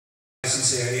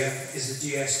this area is the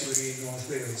de-estuary in North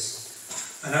Wales.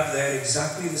 And up there,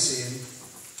 exactly the same.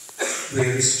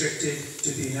 We're restricted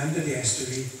to being under the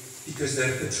estuary because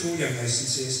there are petroleum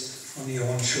licences on the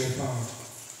onshore part.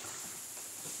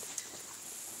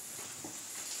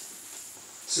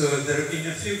 So there have been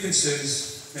a few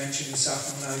concerns mentioned this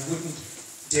afternoon. I wouldn't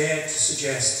dare to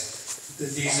suggest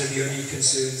that these are the only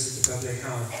concerns that the public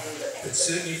have. But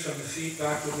certainly from the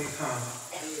feedback that we've had,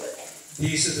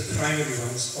 these are the primary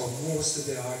ones, or most of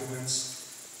the arguments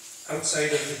outside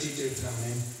of the detailed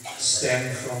planning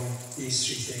stem from these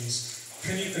three things.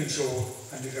 Can you control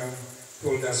underground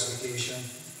coal gasification?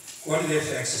 What are the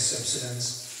effects of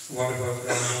subsidence? And what about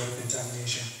groundwater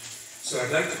contamination? So I'd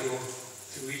like to go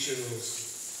through each of those.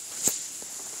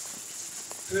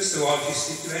 First of all, if you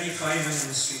speak to any fireman in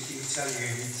the street, he will tell you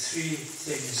need three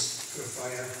things for a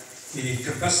fire. You need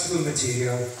combustible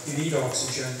material, you need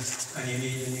oxygen, and you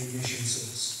need an ignition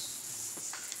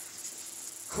source.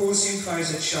 Coal seam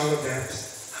fires at shallow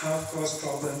depth have caused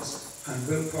problems and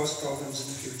will cause problems in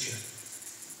the future.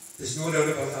 There's no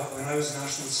doubt about that. When I was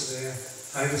National Surveyor,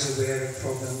 I was aware of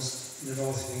problems in the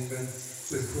north of England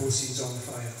with coal seams on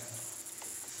fire.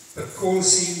 But coal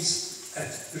seams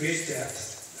at great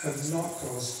depth have not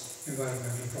caused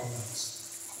environmental problems.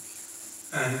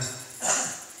 And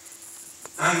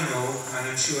I know, and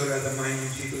I'm sure other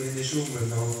mining people in this room will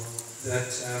know,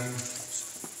 that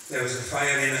there was a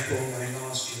fire in a coal mine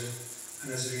last year,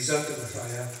 and as a result of the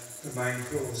fire, the mine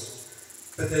closed.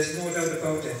 But there's no doubt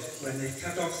about it, when they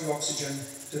cut off the oxygen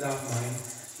to that mine,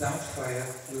 that fire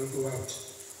will go out.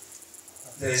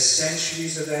 There's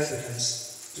centuries of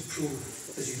evidence to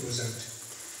prove that it goes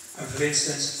out. And for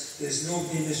instance, there's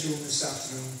nobody in this room this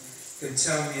afternoon can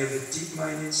tell me of a deep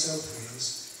mine in South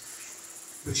Wales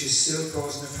which is still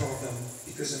causing a problem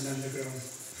because of an underground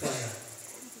fire.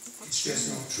 It's just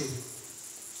not true.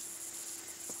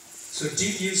 So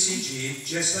deep UCG,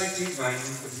 just like deep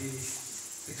mining, would be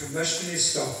the combustion is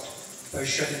stopped by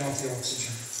shutting off the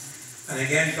oxygen. And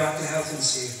again, back to health and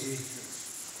safety,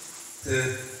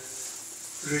 the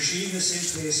regime that's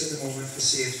in place at the moment for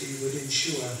safety would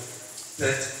ensure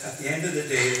that at the end of the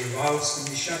day, the valves can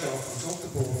be shut off on top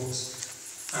of the boreholes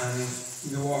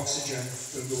and no oxygen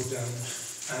will go down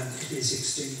and it is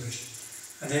extinguished.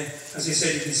 And then, as I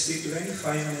said, you can speak to any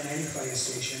fireman in any fire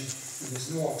station, and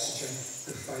there's no oxygen,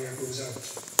 the fire goes out.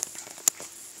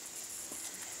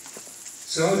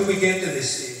 So how do we get to this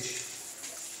stage?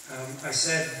 I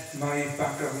said my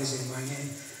background is in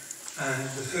mining, and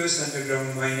the first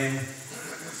underground mining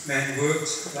men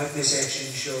worked, like this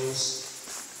etching shows,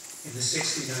 in the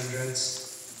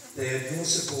 1600s. They had no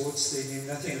supports, they knew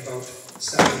nothing about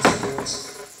standard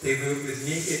supports. They worked with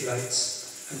naked lights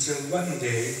until one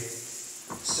day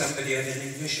somebody had an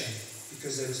ignition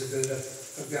because there was a build-up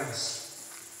of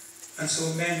gas. And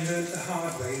so men learned the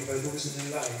hard way by losing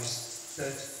their lives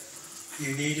that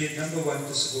you needed, number one,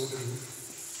 to support the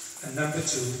roof, and number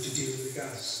two, to deal with the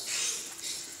gas.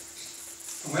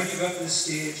 And when you got to the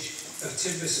stage of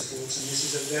timber supports, and this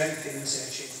is a very famous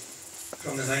etching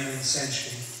from the 19th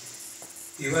century,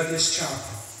 you had this chap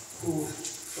who,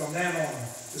 from then on,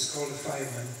 was called a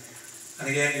fireman. And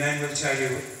again, men will tell you,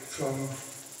 from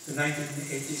the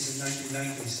 1980s and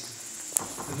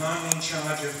 1990s, the man in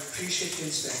charge of pre-shift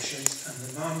inspections and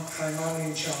the man primarily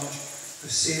in charge of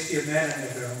safety of men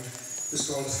underground was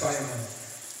called a fireman.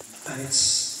 And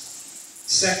it's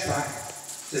set back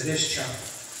to this chap,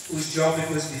 whose job it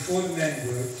was before the men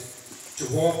worked to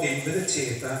walk in with a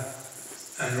taper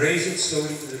and raise it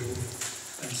slowly to the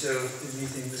roof until the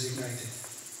methane was ignited.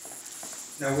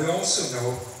 Now we also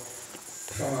know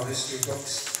from our history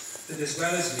books that as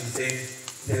well as methane,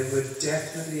 there were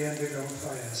definitely underground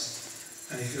fires.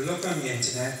 And if you look on the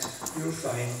internet, you'll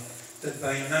find that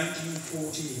by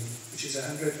 1914, which is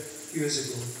 100 years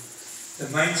ago, the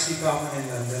Mines Department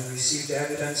in London received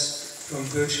evidence from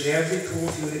virtually every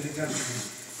coalfield in the country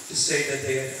to say that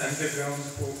they had underground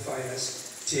coal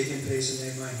fires taking place in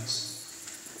their mines.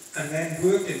 And men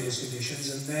worked in those conditions,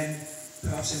 and men,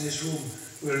 perhaps in this room,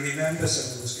 will remember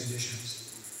some of those conditions.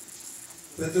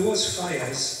 But those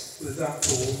fires with that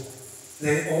coal,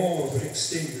 they all were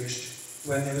extinguished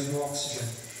when there was no oxygen.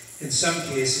 In some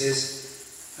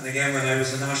cases, and again when I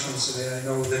was a national surveyor, I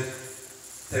know that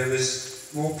there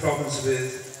was more problems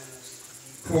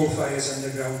with coal fires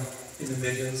underground in the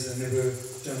Midlands than there were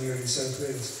down here in South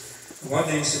Wales. And what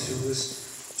they used to do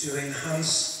was to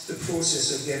enhance the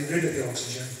process of getting rid of the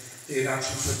oxygen, they would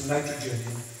actually put nitrogen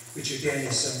in, which again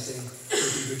is something that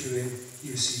we would do in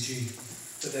UCG.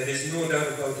 But there is no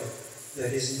doubt about it,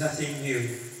 there is nothing new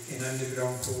in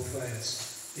underground coal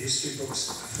fires. The history books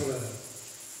are full of them.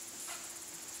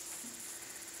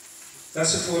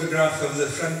 That's a photograph of the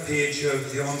front page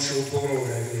of the onshore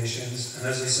borehole regulations, and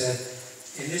as I said,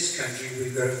 in this country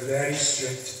we've got a very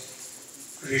strict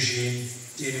regime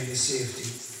dealing with safety,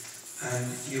 and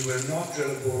you will not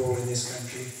drill a borehole in this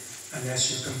country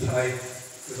unless you comply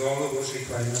with all of those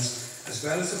requirements, as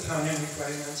well as the planning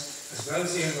requirements, as well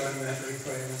as the environmental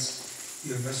requirements.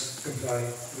 You must comply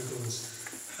with those.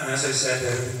 And as I said,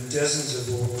 there have been dozens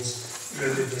of boreholes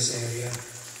drilled in this area,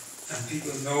 and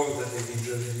people know that they've been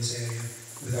drilled in this area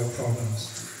without problems.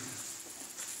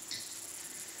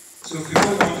 So if we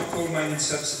move on to coal mining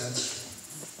subsidence,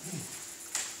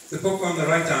 the book on the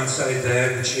right-hand side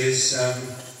there, which is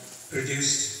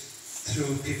produced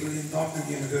through people in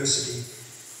Nottingham University,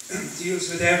 deals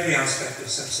with every aspect of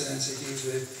subsidence. It deals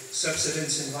with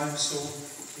subsidence in limestone,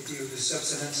 it deals with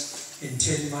subsidence in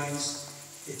tin mines,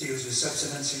 it deals with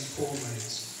subsidence in coal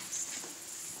mines.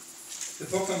 The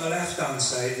book on the left-hand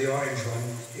side, the orange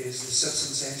one, is the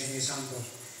Subsidence Engineer's Handbook.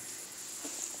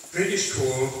 British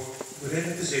coal were in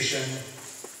a position,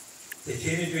 they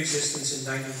came into existence in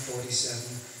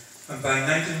 1947, and by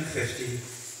 1950,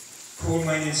 coal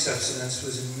mining subsidence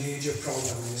was a major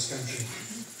problem in this country.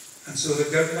 And so the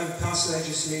government passed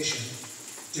legislation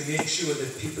to make sure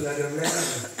that people had a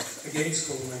remedy against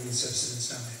coal mining subsidence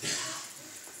damage.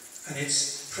 And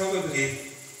it's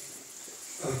probably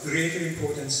of greater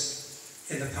importance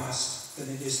in the past than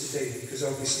it is today, because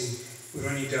obviously we're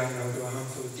only down now to a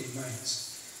handful of deep mines.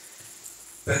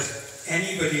 But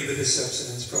anybody with a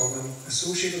subsidence problem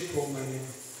associated with coal mining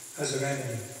has a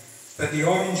remedy. But the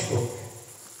Orange Book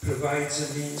provides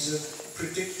a means of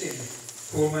predicting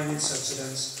coal mining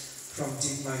subsidence from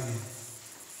deep mining.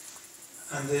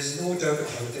 And there's no doubt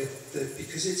about it that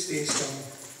because it's based on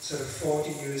sort of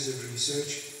 40 years of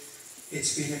research,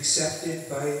 it's been accepted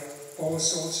by all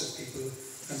sorts of people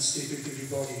and statutory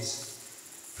bodies.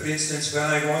 For instance, when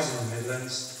I was in the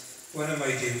Midlands, one of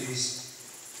my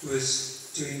duties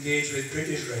was to engage with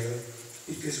British Rail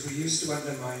because we used to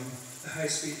undermine the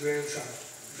high-speed rail track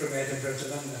from Edinburgh to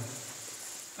London.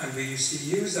 And we used to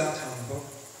use that handbook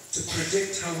to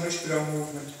predict how much ground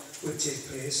movement would take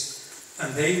place,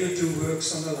 and they would do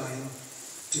works on the line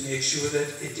to make sure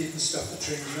that it didn't stop the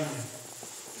train running.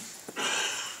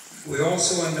 We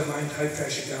also undermined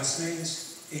high-pressure gas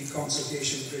mains in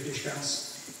consultation with British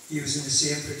Gas, using the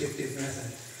same predictive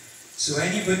method. So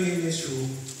anybody in this room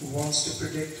who wants to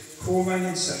predict coal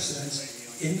mining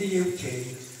subsidence in the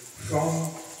UK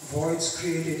from voids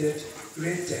created at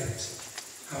great depth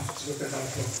have to look at that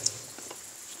book.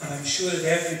 And I'm sure that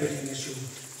everybody in this room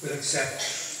will accept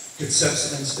that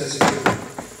subsidence does occur.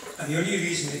 And the only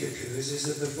reason it occurs is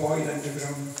that the void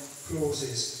underground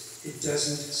closes. It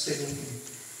doesn't stay open.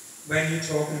 When you're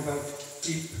talking about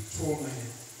deep coal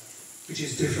mining, which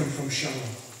is different from shallow.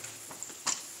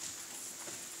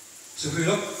 So if we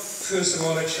look first of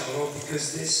all at shallow,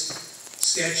 because this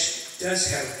sketch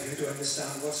does help you to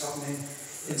understand what's happening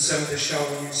in some of the shallow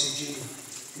UCG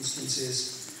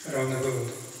instances around the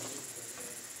world.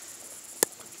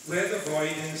 Where the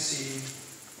void in the sea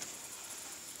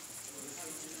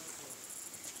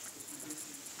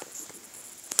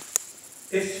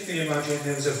if you can imagine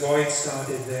there was a void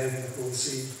started there in the coal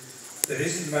sea, there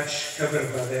isn't much cover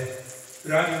above it.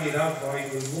 Gradually that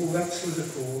void will move up through the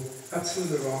coal, up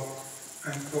through the rock,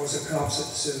 and cause a collapse at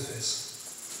the surface.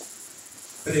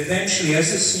 But eventually,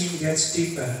 as the seam gets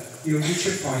deeper, you'll reach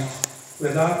a point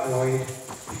where that void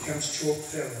becomes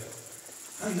choke-filled,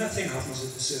 and nothing happens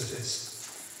at the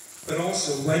surface. But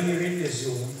also, when you're in this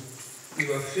zone,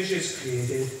 you have fissures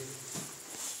created,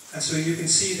 and so you can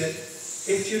see that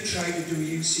if you try to do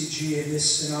UCG in this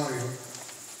scenario,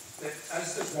 that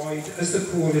as the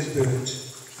coal is burnt,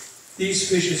 these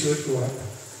fissures would go up,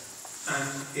 and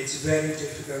it's very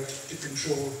difficult to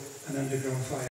control an underground fire.